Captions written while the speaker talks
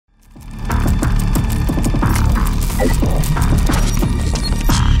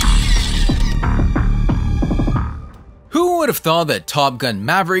Who would have thought that Top Gun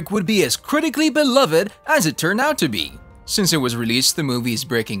Maverick would be as critically beloved as it turned out to be? Since it was released, the movie is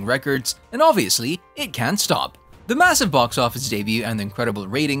breaking records, and obviously, it can't stop. The massive box office debut and the incredible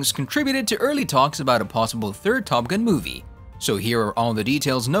ratings contributed to early talks about a possible third Top Gun movie. So here are all the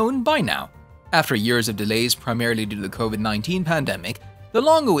details known by now. After years of delays, primarily due to the COVID-19 pandemic, the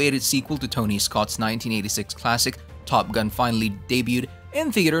long-awaited sequel to Tony Scott's 1986 classic Top Gun finally debuted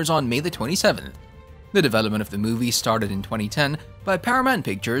in theaters on May the 27th. The development of the movie started in 2010 by Paramount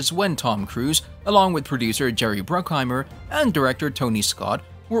Pictures when Tom Cruise, along with producer Jerry Bruckheimer and director Tony Scott,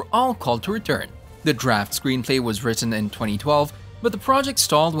 were all called to return. The draft screenplay was written in 2012, but the project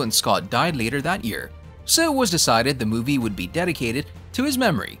stalled when Scott died later that year, so it was decided the movie would be dedicated to his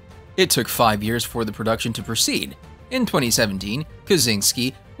memory. It took 5 years for the production to proceed. In 2017,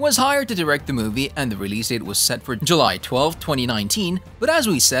 Kosinski was hired to direct the movie and the release date was set for July 12, 2019, but as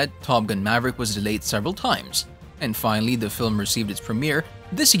we said, Top Gun Maverick was delayed several times. And finally, the film received its premiere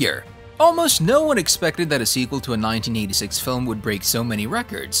this year. Almost no one expected that a sequel to a 1986 film would break so many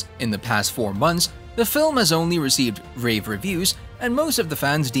records. In the past 4 months, the film has only received rave reviews, and most of the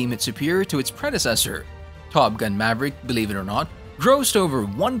fans deem it superior to its predecessor. Top Gun Maverick, believe it or not, grossed over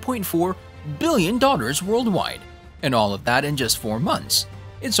 $1.4 billion worldwide, and all of that in just 4 months.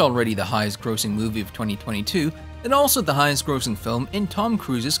 It's already the highest-grossing movie of 2022 and also the highest-grossing film in Tom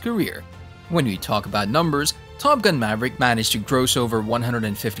Cruise's career. When we talk about numbers, Top Gun Maverick managed to gross over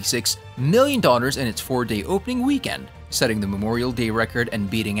 $156 million in its 4-day opening weekend, setting the Memorial Day record and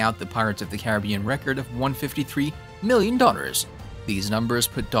beating out the Pirates of the Caribbean record of $153 million. These numbers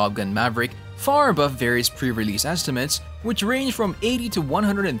put Top Gun Maverick far above various pre-release estimates, which range from $80 to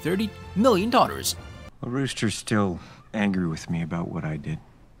 $130 million. Well, Rooster's still angry with me about what I did.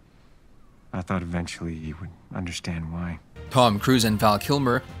 I thought eventually he would understand why. Tom Cruise and Val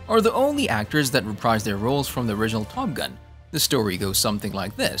Kilmer are the only actors that reprise their roles from the original Top Gun. The story goes something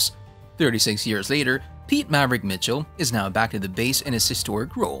like this. 36 years later, Pete Maverick Mitchell is now back at the base in his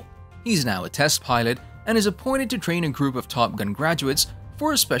historic role. He's now a test pilot and is appointed to train a group of Top Gun graduates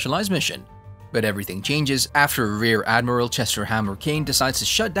for a specialized mission. But everything changes after Rear Admiral Chester Hammer Kane decides to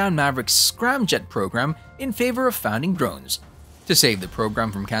shut down Maverick's scramjet program in favor of founding drones. To save the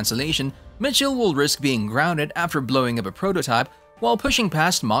program from cancellation, Mitchell will risk being grounded after blowing up a prototype while pushing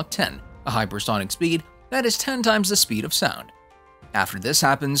past Mach 10, a hypersonic speed that is 10 times the speed of sound. After this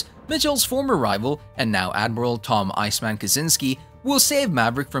happens, Mitchell's former rival and now Admiral Tom "Iceman" Kosinski will save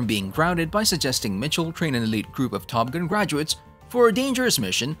Maverick from being grounded by suggesting Mitchell train an elite group of Top Gun graduates for a dangerous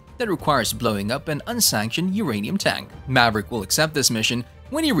mission that requires blowing up an unsanctioned uranium tank. Maverick will accept this mission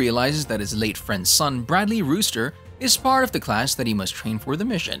when he realizes that his late friend's son, Bradley Rooster, is part of the class that he must train for the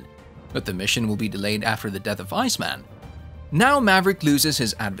mission. But the mission will be delayed after the death of Iceman. Now Maverick loses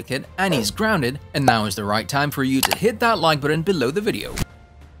his advocate and he's grounded, and now is the right time for you to hit that like button below the video.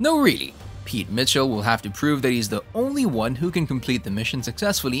 No, really, Pete Mitchell will have to prove that he's the only one who can complete the mission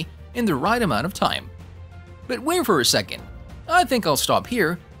successfully in the right amount of time. But wait for a second. I think I'll stop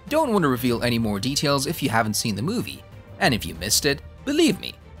here. Don't want to reveal any more details if you haven't seen the movie. And if you missed it, believe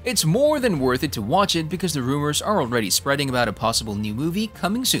me, it's more than worth it to watch it because the rumors are already spreading about a possible new movie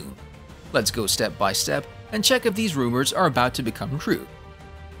coming soon. Let's go step by step and check if these rumors are about to become true.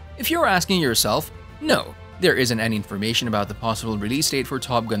 If you're asking yourself, no, there isn't any information about the possible release date for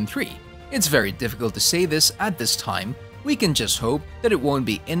Top Gun 3. It's very difficult to say this at this time. We can just hope that it won't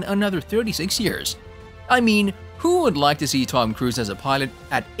be in another 36 years. I mean, who would like to see Tom Cruise as a pilot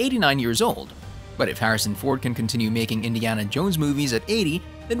at 89 years old? But if Harrison Ford can continue making Indiana Jones movies at 80,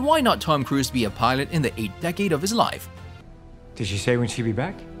 then why not Tom Cruise be a pilot in the 8th decade of his life? Did she say when she'd be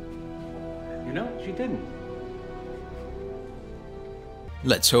back? You know, she didn't.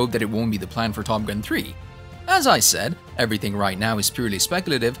 Let's hope that it won't be the plan for Top Gun 3. As I said, everything right now is purely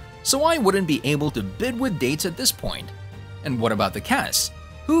speculative, so I wouldn't be able to bid with dates at this point. And what about the cast?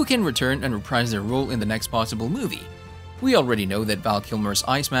 Who can return and reprise their role in the next possible movie? We already know that Val Kilmer's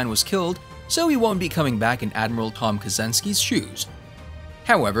Iceman was killed, so he won't be coming back in Admiral Tom Kosinski's shoes.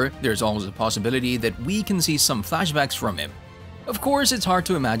 However, there's always a possibility that we can see some flashbacks from him. Of course, it's hard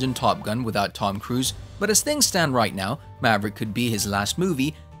to imagine Top Gun without Tom Cruise, but as things stand right now, Maverick could be his last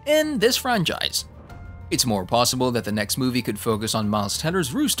movie in this franchise. It's more possible that the next movie could focus on Miles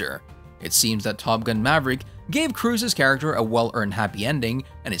Teller's Rooster. It seems that Top Gun Maverick gave Cruise's character a well-earned happy ending,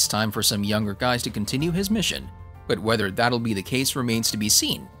 and it's time for some younger guys to continue his mission. But whether that'll be the case remains to be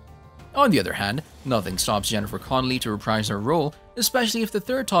seen. On the other hand, nothing stops Jennifer Connelly to reprise her role, especially if the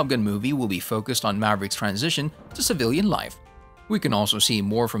third Top Gun movie will be focused on Maverick's transition to civilian life. We can also see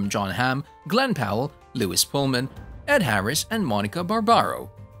more from John Hamm, Glenn Powell, Lewis Pullman, Ed Harris, and Monica Barbaro.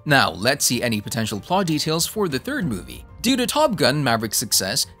 Now, let's see any potential plot details for the third movie. Due to Top Gun Maverick's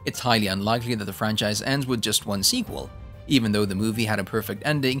success, it's highly unlikely that the franchise ends with just one sequel. Even though the movie had a perfect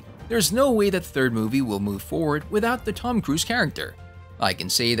ending, there's no way that the third movie will move forward without the Tom Cruise character. I can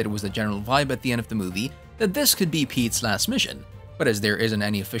say that it was the general vibe at the end of the movie that this could be Pete's last mission, but as there isn't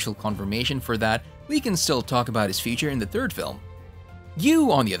any official confirmation for that, we can still talk about his future in the third film.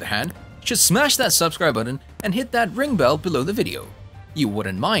 You, on the other hand, should smash that subscribe button and hit that ring bell below the video. You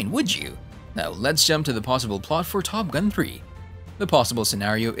wouldn't mind, would you? Now let's jump to the possible plot for Top Gun 3. The possible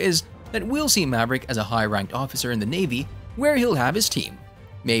scenario is that we'll see Maverick as a high-ranked officer in the Navy where he'll have his team.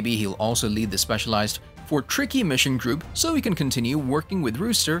 Maybe he'll also lead the specialized for tricky mission group so he can continue working with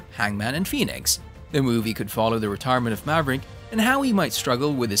Rooster, Hangman, and Phoenix. The movie could follow the retirement of Maverick and how he might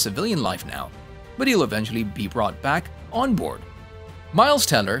struggle with his civilian life now, but he'll eventually be brought back on board. Miles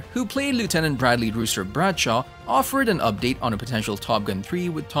Teller, who played Lieutenant Bradley Rooster Bradshaw, offered an update on a potential Top Gun 3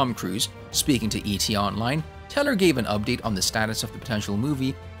 with Tom Cruise. Speaking to ET Online, Teller gave an update on the status of the potential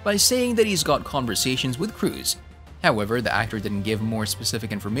movie by saying that he's got conversations with Cruise. However, the actor didn't give more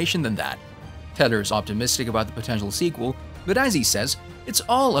specific information than that. Teller is optimistic about the potential sequel, but as he says, it's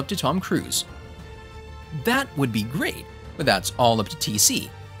all up to Tom Cruise. That would be great, but that's all up to TC.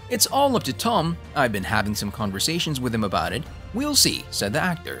 It's all up to Tom. I've been having some conversations with him about it. We'll see, said the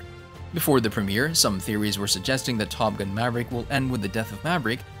actor. Before the premiere, some theories were suggesting that Top Gun Maverick will end with the death of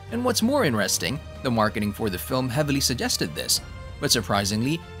Maverick, and what's more interesting, the marketing for the film heavily suggested this. But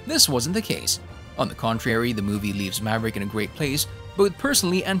surprisingly, this wasn't the case. On the contrary, the movie leaves Maverick in a great place, both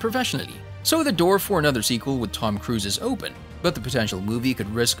personally and professionally. So the door for another sequel with Tom Cruise is open, but the potential movie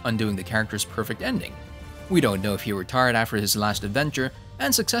could risk undoing the character's perfect ending. We don't know if he retired after his last adventure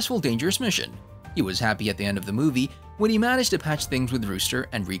and successful dangerous mission. He was happy at the end of the movie when he managed to patch things with Rooster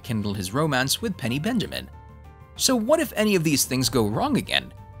and rekindle his romance with Penny Benjamin. So what if any of these things go wrong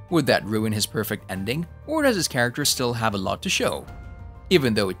again? Would that ruin his perfect ending, or does his character still have a lot to show?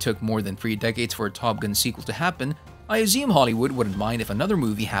 Even though it took more than 3 decades for a Top Gun sequel to happen, I assume Hollywood wouldn't mind if another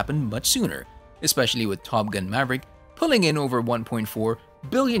movie happened much sooner, especially with Top Gun Maverick pulling in over $1.4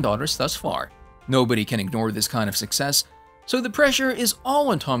 billion thus far. Nobody can ignore this kind of success, so the pressure is all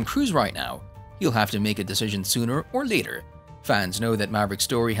on Tom Cruise right now. He'll have to make a decision sooner or later. Fans know that Maverick's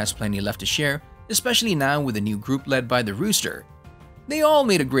story has plenty left to share, especially now with a new group led by the Rooster. They all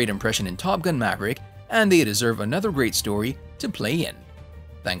made a great impression in Top Gun Maverick, and they deserve another great story to play in.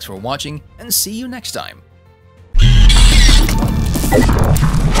 Thanks for watching, and see you next time.